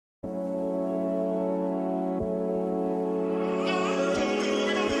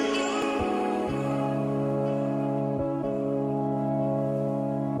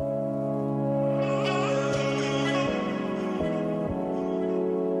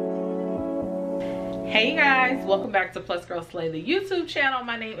Hey guys, welcome back to Plus Girl Slay, the YouTube channel.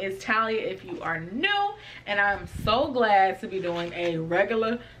 My name is Talia if you are new, and I'm so glad to be doing a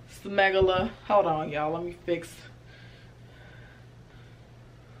regular smegula. Hold on y'all, let me fix.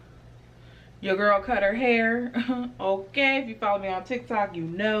 Your girl cut her hair. Okay, if you follow me on TikTok, you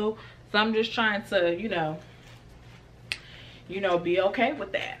know. So I'm just trying to, you know, be okay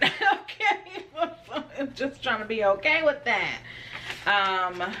with that. Okay, I'm just trying to be okay with that.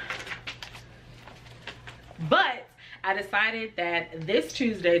 But I decided that this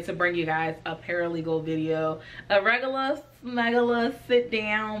Tuesday to bring you guys a paralegal video, a regular smegula sit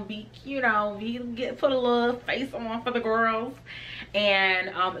down, put a little face on for the girls, and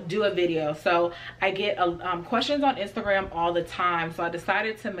do a video. So I get questions on Instagram all the time, so I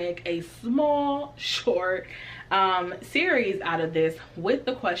decided to make a small short series out of this with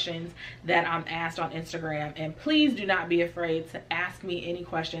the questions that I'm asked on Instagram. And please do not be afraid to ask me any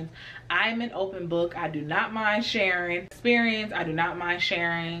questions. I'm an open book. I do not mind sharing experience. I do not mind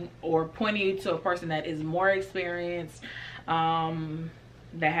sharing or pointing you to a person that is more experienced, that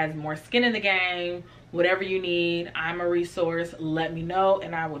has more skin in the game. Whatever you need, I'm a resource. Let me know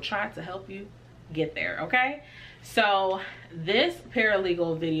and I will try to help you get there. Okay, so this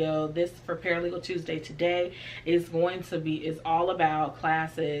paralegal video, this for Paralegal Tuesday today, is all about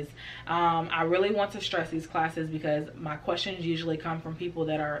classes. I really want to stress these classes because my questions usually come from people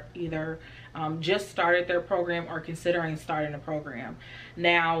that are either just started their program or considering starting a program.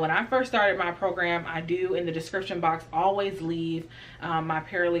 Now, when I first started my program, I do in the description box always leave my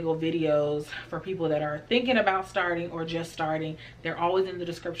paralegal videos for people that are thinking about starting or just starting. They're always in the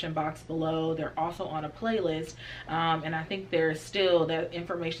description box below. They're also on a playlist, and I think there's still, that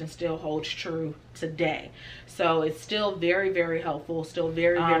information still holds true today. So it's still very, very helpful, still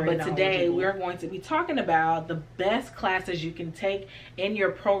very, very but today we're going to be talking about the best classes you can take in your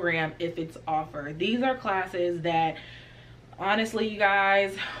program if it's offered. These are classes that, honestly, you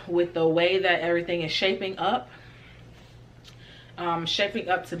guys, with the way that everything is shaping up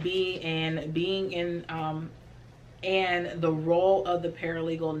to be and being in and the role of the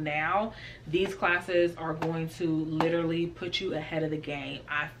paralegal now, these classes are going to literally put you ahead of the game,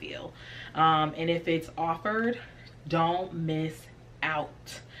 I feel. And if it's offered, don't miss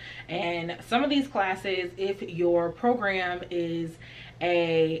out. And some of these classes, if your program is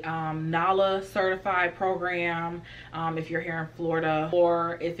a NALA certified program, if you're here in Florida,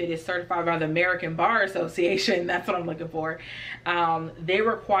 or if it is certified by the American Bar Association, that's what I'm looking for, they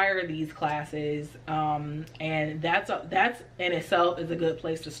require these classes, and that's in itself is a good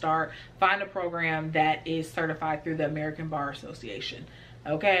place to start. Find a program that is certified through the American Bar Association.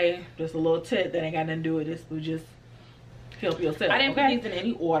 Okay, just a little tip that ain't got nothing to do with this, but just help yourself. I didn't put these in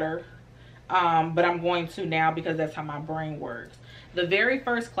any order, but I'm going to now because that's how my brain works. The very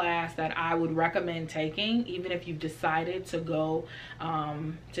first class that I would recommend taking, even if you've decided to go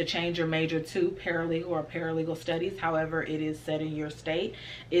to change your major to paralegal or paralegal studies, however it is set in your state,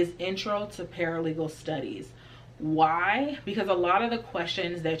 is Intro to Paralegal Studies. Why? Because a lot of the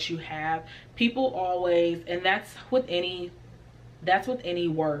questions that you have, people always, and that's with any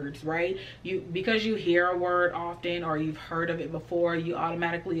words, right? Because you hear a word often or you've heard of it before, you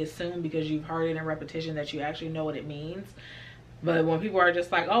automatically assume because you've heard it in repetition that you actually know what it means. But when people are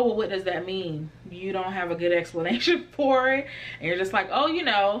just like, oh, well, what does that mean? You don't have a good explanation for it. And you're just like, oh, you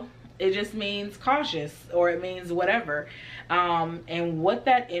know, it just means cautious or it means whatever. And what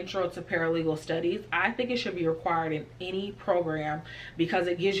that Intro to Paralegal Studies, I think it should be required in any program because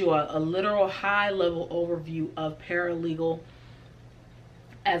it gives you a literal high level overview of paralegal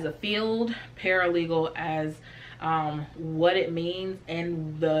as a field, paralegal as what it means,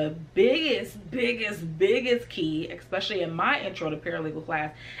 and the biggest key, especially in my Intro to Paralegal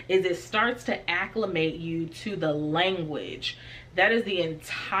class, is it starts to acclimate you to the language. That is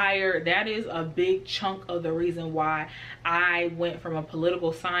a big chunk of the reason why I went from a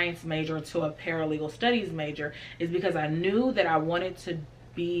political science major to a paralegal studies major, is because I knew that I wanted to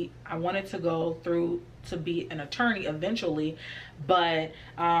go through to be an attorney eventually, but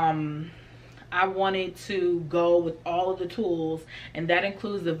I wanted to go with all of the tools, and that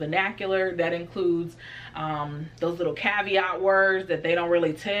includes the vernacular, that includes those little caveat words that they don't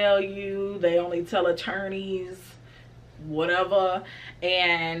really tell you, they only tell attorneys, whatever.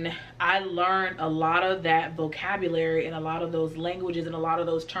 And I learned a lot of that vocabulary and a lot of those languages and a lot of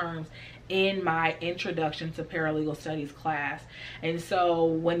those terms in my Introduction to Paralegal Studies class. And so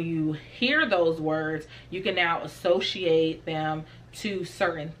when you hear those words, you can now associate them to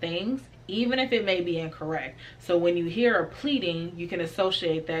certain things, even if it may be incorrect. So when you hear a pleading, you can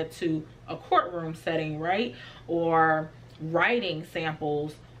associate that to a courtroom setting, right? Or writing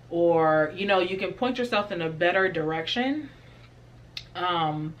samples, or, you know, you can point yourself in a better direction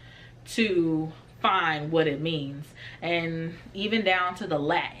to find what it means, and even down to the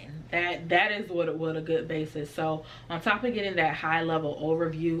Latin. That is what a good base is. So on top of getting that high level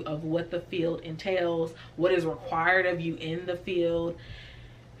overview of what the field entails, what is required of you in the field,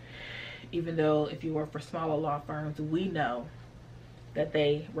 even though if you work for smaller law firms, we know that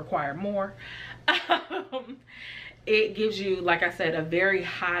they require more. It gives you, like I said, a very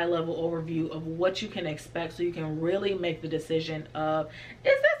high level overview of what you can expect, so you can really make the decision of, is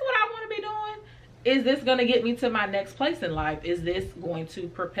this what I want to be doing? Is this going to get me to my next place in life? Is this going to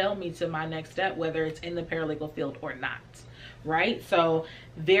propel me to my next step, whether it's in the paralegal field or not? Right? So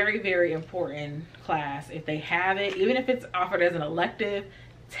very, very important class. If they have it, even if it's offered as an elective,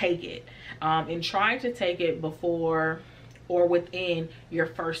 take it. And try to take it before or within your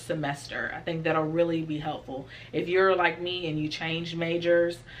first semester. I think that'll really be helpful. If you're like me and you changed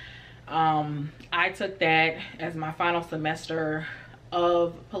majors, I took that as my final semester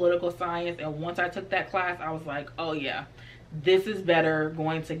of political science, and once I took that class, I was like, oh yeah, this is better,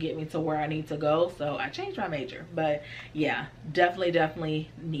 going to get me to where I need to go. So I changed my major. But yeah, definitely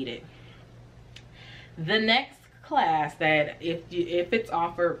need it. The next class that if it's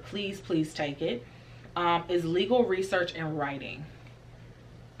offered, please take it, is legal research and writing.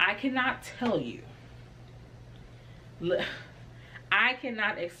 I cannot tell you, I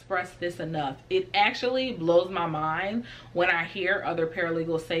cannot express this enough. It actually blows my mind when I hear other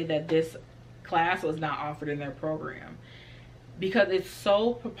paralegals say that this class was not offered in their program, because it's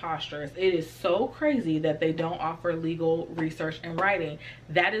so preposterous. It is so crazy that they don't offer legal research and writing.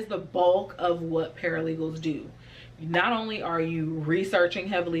 That is the bulk of what paralegals do. Not only are you researching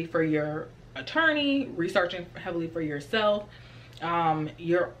heavily for your attorney, researching heavily for yourself,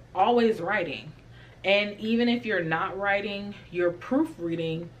 you're always writing. And even if you're not writing, you're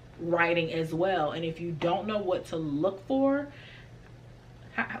proofreading writing as well. And if you don't know what to look for,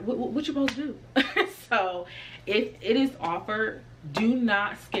 what you supposed to do? So if it is offered, do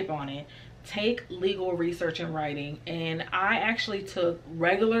not skip on it. Take legal research and writing. And I actually took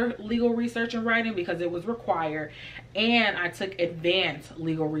regular legal research and writing because it was required, and I took advanced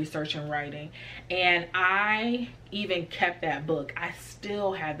legal research and writing, and I even kept that book. I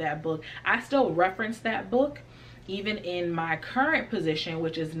still have that book. I still reference that book even in my current position,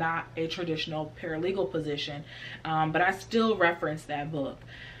 which is not a traditional paralegal position, but I still reference that book.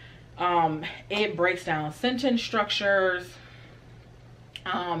 It breaks down sentence structures,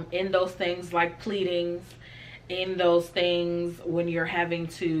 in those things like pleadings, in those things when you're having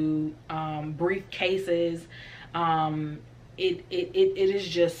to brief cases. It is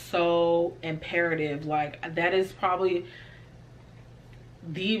just so imperative. Like, that is probably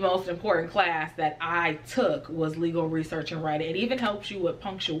the most important class that I took, was legal research and writing. It even helps you with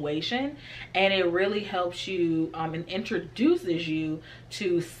punctuation, and it really helps you and introduces you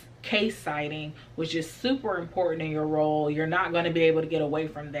to case citing, which is super important in your role. You're not going to be able to get away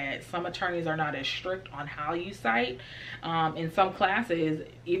from that. Some attorneys are not as strict on how you cite. In some classes,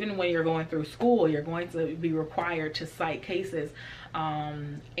 even when you're going through school, you're going to be required to cite cases,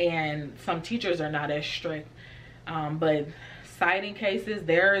 and some teachers are not as strict, but citing cases,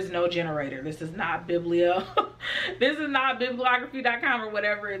 there is no generator. This is not this is not bibliography.com or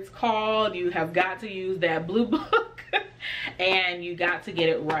whatever it's called. You have got to use that blue book and you got to get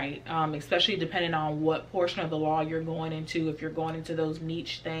it right, especially depending on what portion of the law you're going into. If you're going into those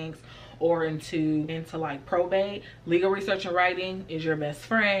niche things or into like probate, legal research and writing is your best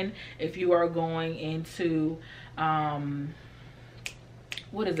friend. If you are going into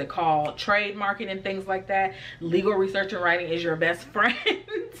what is it called, trademarking and things like that, legal research and writing is your best friend.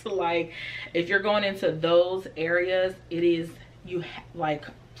 Like, if you're going into those areas, it is, like,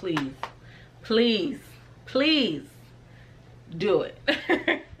 please do it.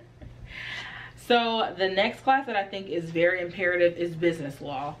 So the next class that I think is very imperative is business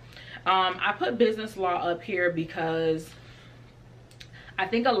law. I put business law up here because I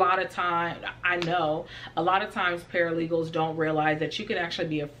think I know a lot of times paralegals don't realize that you can actually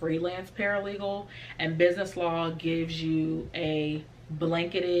be a freelance paralegal, and business law gives you a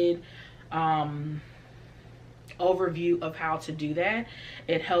blanketed overview of how to do that.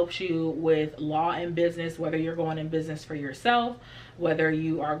 It helps you with law and business, whether you're going in business for yourself, whether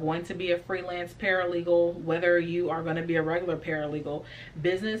you are going to be a freelance paralegal, whether you are going to be a regular paralegal.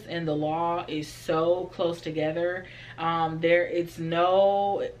 Business and the law is so close together. A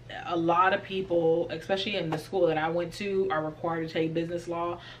lot of people, especially in the school that I went to, are required to take business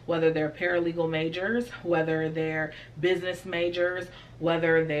law, whether they're paralegal majors, whether they're business majors,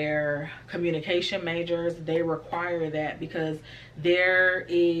 whether they're communication majors. They require that because there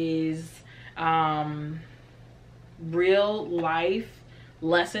is real life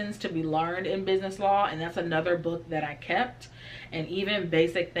lessons to be learned in business law, and that's another book that I kept. And even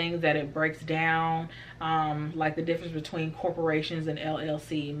basic things that it breaks down, like the difference between corporations and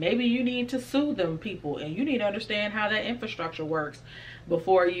LLC. Maybe you need to sue them people, and you need to understand how that infrastructure works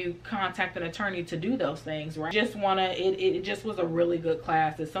before you contact an attorney to do those things, right? It just was a really good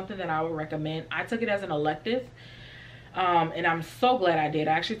class. It's something that I would recommend. I took it as an elective, and I'm so glad I did.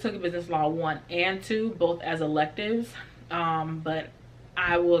 I actually took Business Law 1 and 2 both as electives, but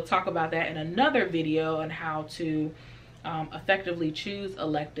I will talk about that in another video on how to effectively choose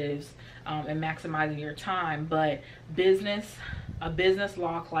electives and maximizing your time. But a business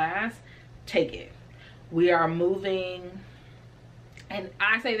law class, take it. We are moving, and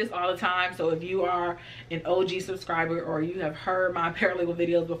I say this all the time, so if you are an OG subscriber or you have heard my paralegal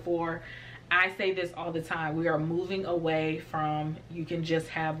videos before, I say this all the time. We are moving away from you can just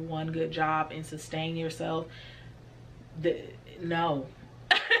have one good job and sustain yourself. No.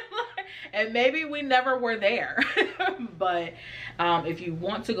 And maybe we never were there. But if you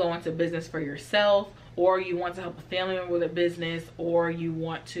want to go into business for yourself, or you want to help a family member with a business, or you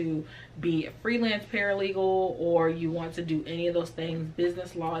want to be a freelance paralegal, or you want to do any of those things,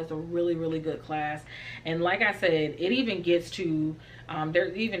 business law is a really, really good class. And like I said, it even gets to,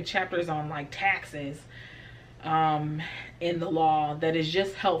 there's even chapters on like taxes in the law that is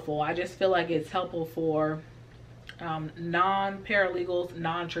just helpful. I just feel like it's helpful for non-paralegals,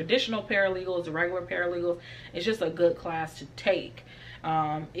 non-traditional paralegals, regular paralegals. It's just a good class to take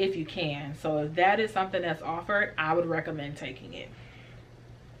if you can. So if that is something that's offered, I would recommend taking it.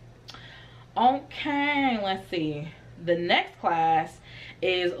 Okay, let's see. The next class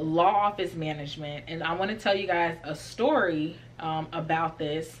is law office management, and I want to tell you guys a story about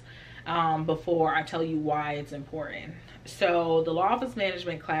this before I tell you why it's important. So the law office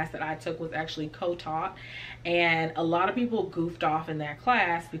management class that I took was actually co-taught, and a lot of people goofed off in that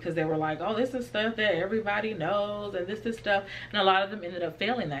class because they were like, oh, this is stuff that everybody knows, and this is stuff, and a lot of them ended up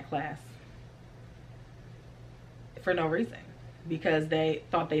failing that class for no reason, because they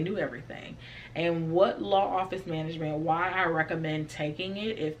thought they knew everything. And what law office management, why I recommend taking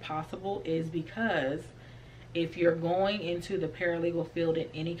it if possible, is because if you're going into the paralegal field in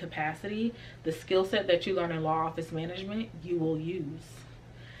any capacity, the skill set that you learn in law office management, you will use.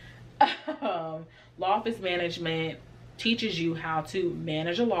 Law office management teaches you how to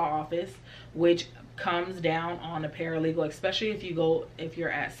manage a law office, which comes down on a paralegal, especially if you're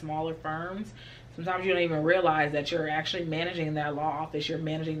at smaller firms. Sometimes you don't even realize that you're actually managing that law office. You're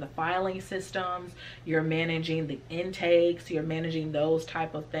managing the filing systems, you're managing the intakes, you're managing those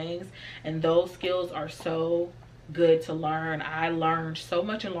type of things. And those skills are so good to learn. I learned so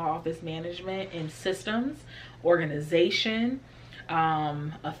much in law office management in systems, organization,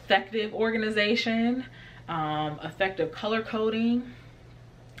 effective organization, effective color coding,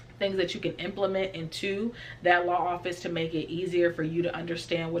 things that you can implement into that law office to make it easier for you to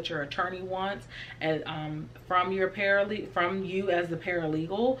understand what your attorney wants, and from you as the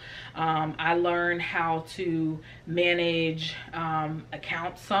paralegal. I learned how to manage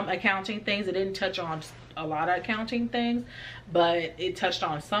some accounting things. It didn't touch on a lot of accounting things, but it touched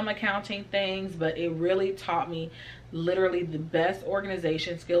on some accounting things. But it really taught me literally the best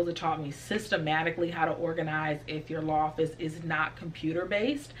organization skills. It taught me systematically how to organize if your law office is not computer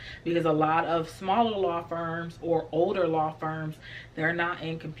based, because a lot of smaller law firms or older law firms, they're not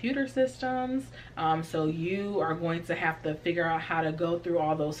in computer systems. So you are going to have to figure out how to go through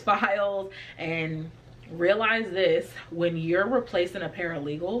all those files. And realize this, when you're replacing a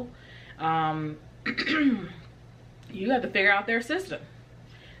paralegal, you have to figure out their system,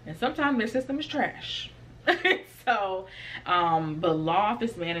 and sometimes their system is trash. So but law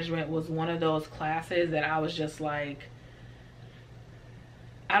office management was one of those classes that I was just like,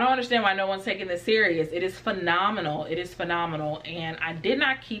 I don't understand why no one's taking this serious. It is phenomenal. It is phenomenal. And I did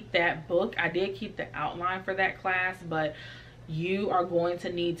not keep that book. I did keep the outline for that class, but you are going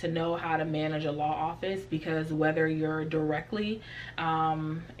to need to know how to manage a law office, because whether you're directly a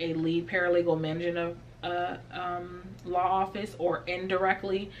lead paralegal managing a law office, or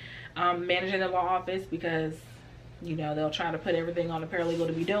indirectly managing the law office, because you know, they'll try to put everything on the paralegal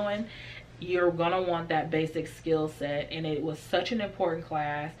to be doing. You're gonna want that basic skill set. And it was such an important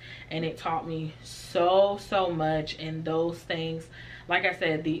class, and it taught me so much in those things. Like I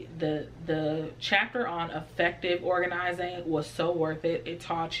said, the chapter on effective organizing was so worth it. It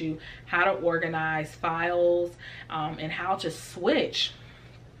taught you how to organize files, and how to switch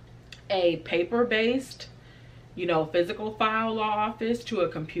a paper-based, you know, physical file law office to a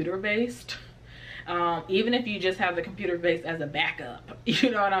computer-based. Even if you just have the computer based as a backup,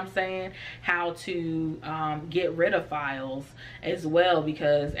 you know what I'm saying? How to get rid of files as well,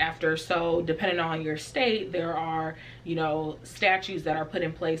 because depending on your state, there are, you know, statutes that are put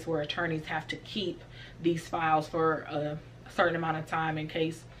in place where attorneys have to keep these files for a certain amount of time in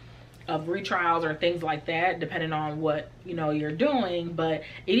case of retrials or things like that, depending on what, you know, you're doing. But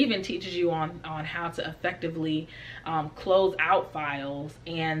it even teaches you on how to effectively close out files.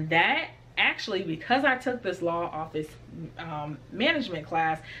 And that actually, because I took this law office management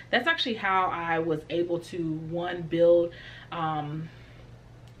class, that's actually how I was able to, one, build a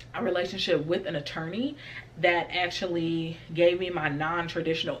relationship with an attorney that actually gave me my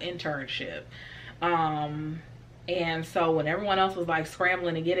non-traditional internship. And so when everyone else was like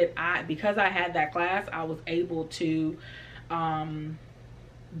scrambling to get it, because I had that class, I was able to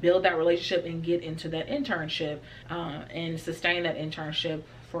build that relationship and get into that internship, and sustain that internship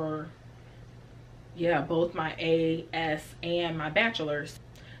for, yeah, both my AS and my bachelor's.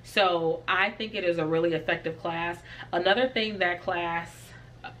 So I think it is a really effective class. Another thing that class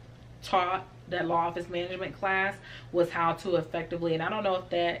taught, that law office management class, was how to effectively, and I don't know if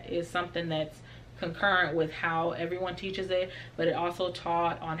that is something that's concurrent with how everyone teaches it, but it also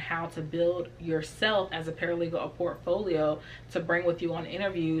taught on how to build yourself as a paralegal a portfolio to bring with you on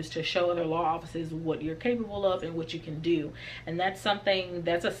interviews to show other law offices what you're capable of and what you can do. And that's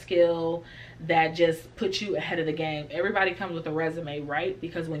a skill that just puts you ahead of the game. Everybody comes with a resume, right?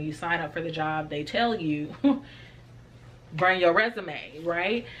 Because when you sign up for the job, they tell you bring your resume,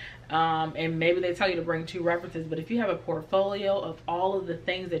 right? And maybe they tell you to bring 2 references, but if you have a portfolio of all of the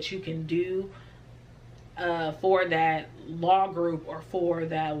things that you can do for that law group or for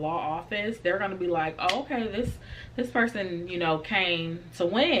that law office, they're going to be like, oh, okay, this person, you know, came to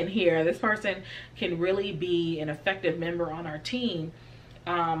win here. This person can really be an effective member on our team.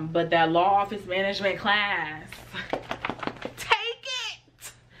 But that law office management class, take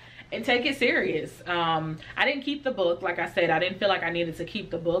it and take it serious. I didn't keep the book. Like I said, I didn't feel like I needed to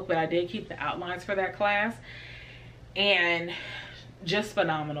keep the book, but I did keep the outlines for that class. And just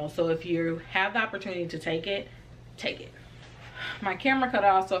phenomenal. So if you have the opportunity to take it, take it. My camera cut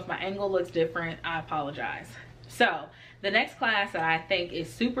off, so if my angle looks different, I apologize. So the next class that I think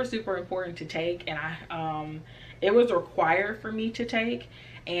is super important to take, and it was required for me to take,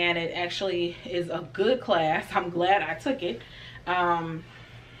 and it actually is a good class. I'm glad I took it. Hold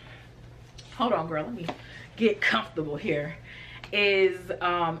on, girl, let me get comfortable here. Is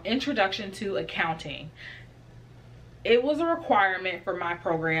Introduction to Accounting. It was a requirement for my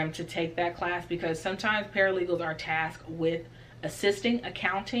program to take that class because sometimes paralegals are tasked with assisting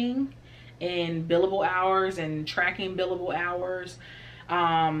accounting in billable hours and tracking billable hours.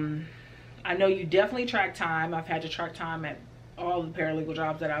 I know you definitely track time. I've had to track time at all the paralegal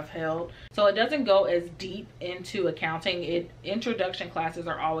jobs that I've held. So it doesn't go as deep into accounting. Introduction classes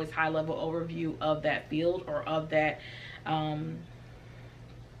are always high level overview of that field or of that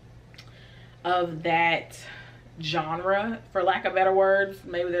genre, for lack of better words.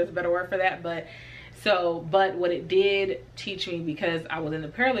 Maybe there's a better word for that. But what it did teach me, because I was in the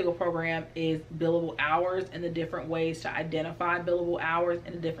paralegal program, is billable hours and the different ways to identify billable hours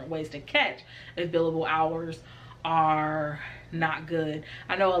and the different ways to catch if billable hours are not good.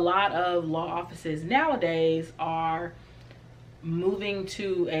 I know a lot of law offices nowadays are moving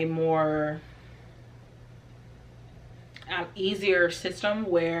to a more easier system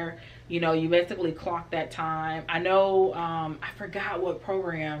where, you know, you basically clock that time. I know, I forgot what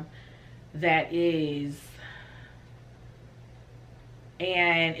program that is,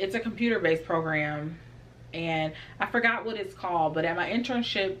 and it's a computer-based program, and I forgot what it's called, but at my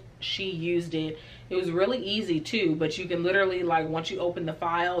internship she used it. It was really easy too, but you can literally, like, once you open the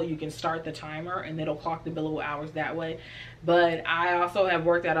file, you can start the timer and it'll clock the billable hours that way. But I also have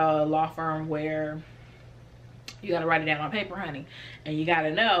worked at a law firm where you got to write it down on paper, honey, and you got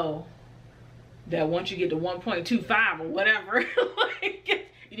to know that once you get to 1.25 or whatever, like,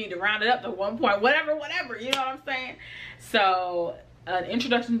 you need to round it up to 1 point whatever, you know what I'm saying? So an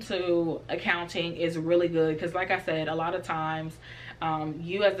introduction to accounting is really good because, like I said, a lot of times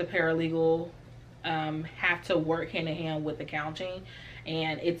you as a paralegal have to work hand in hand with accounting,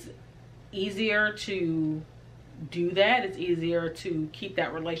 and it's easier to do that. It's easier to keep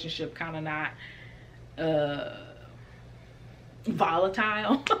that relationship kind of not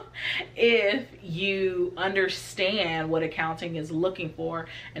volatile if you understand what accounting is looking for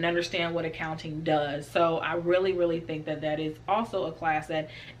and understand what accounting does. So I really think that that is also a class that,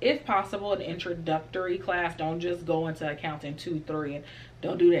 if possible, an introductory class. Don't just go into accounting 2, 3, and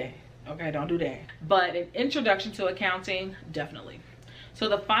don't do that. Okay, don't do that. But an introduction to accounting, definitely. So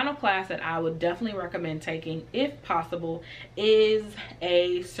the final class that I would definitely recommend taking, if possible, is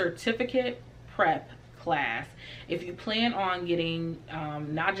a certificate prep class. If you plan on getting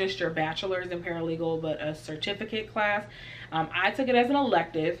not just your bachelor's in paralegal, but a certificate class, I took it as an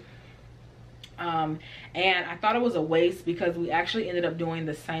elective, and I thought it was a waste because we actually ended up doing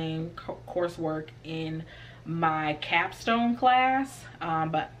the same coursework in my capstone class,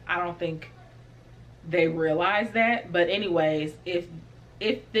 but I don't think they realized that. But anyways, if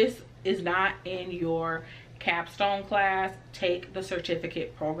this is not in your capstone class, take the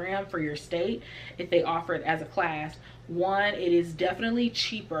certificate program for your state if they offer it as a class. One, it is definitely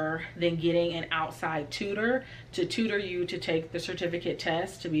cheaper than getting an outside tutor to tutor you to take the certificate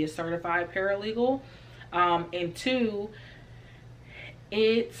test to be a certified paralegal. And two,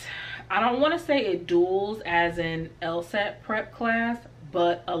 I don't want to say it duels as an LSAT prep class,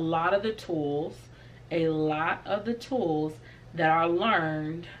 but a lot of the tools that are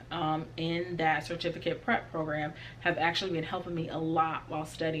learned in that certificate prep program have actually been helping me a lot while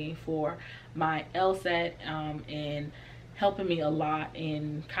studying for my LSAT, and helping me a lot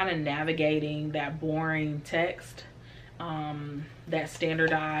in kind of navigating that boring text that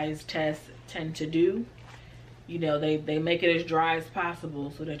standardized tests tend to do. You know, they make it as dry as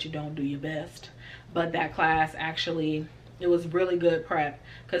possible so that you don't do your best. But that class actually, it was really good prep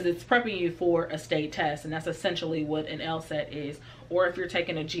because it's prepping you for a state test, and that's essentially what an LSAT is. Or if you're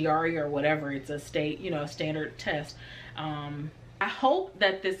taking a GRE or whatever, it's a state, you know, standard test. I hope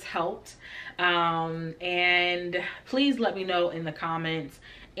that this helped, and please let me know in the comments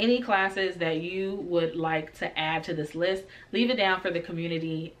any classes that you would like to add to this list. Leave it down for the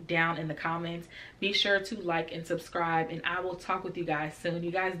community down in the comments. Be sure to like and subscribe, and I will talk with you guys soon.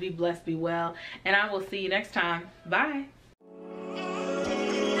 You guys be blessed, be well, and I will see you next time. Bye.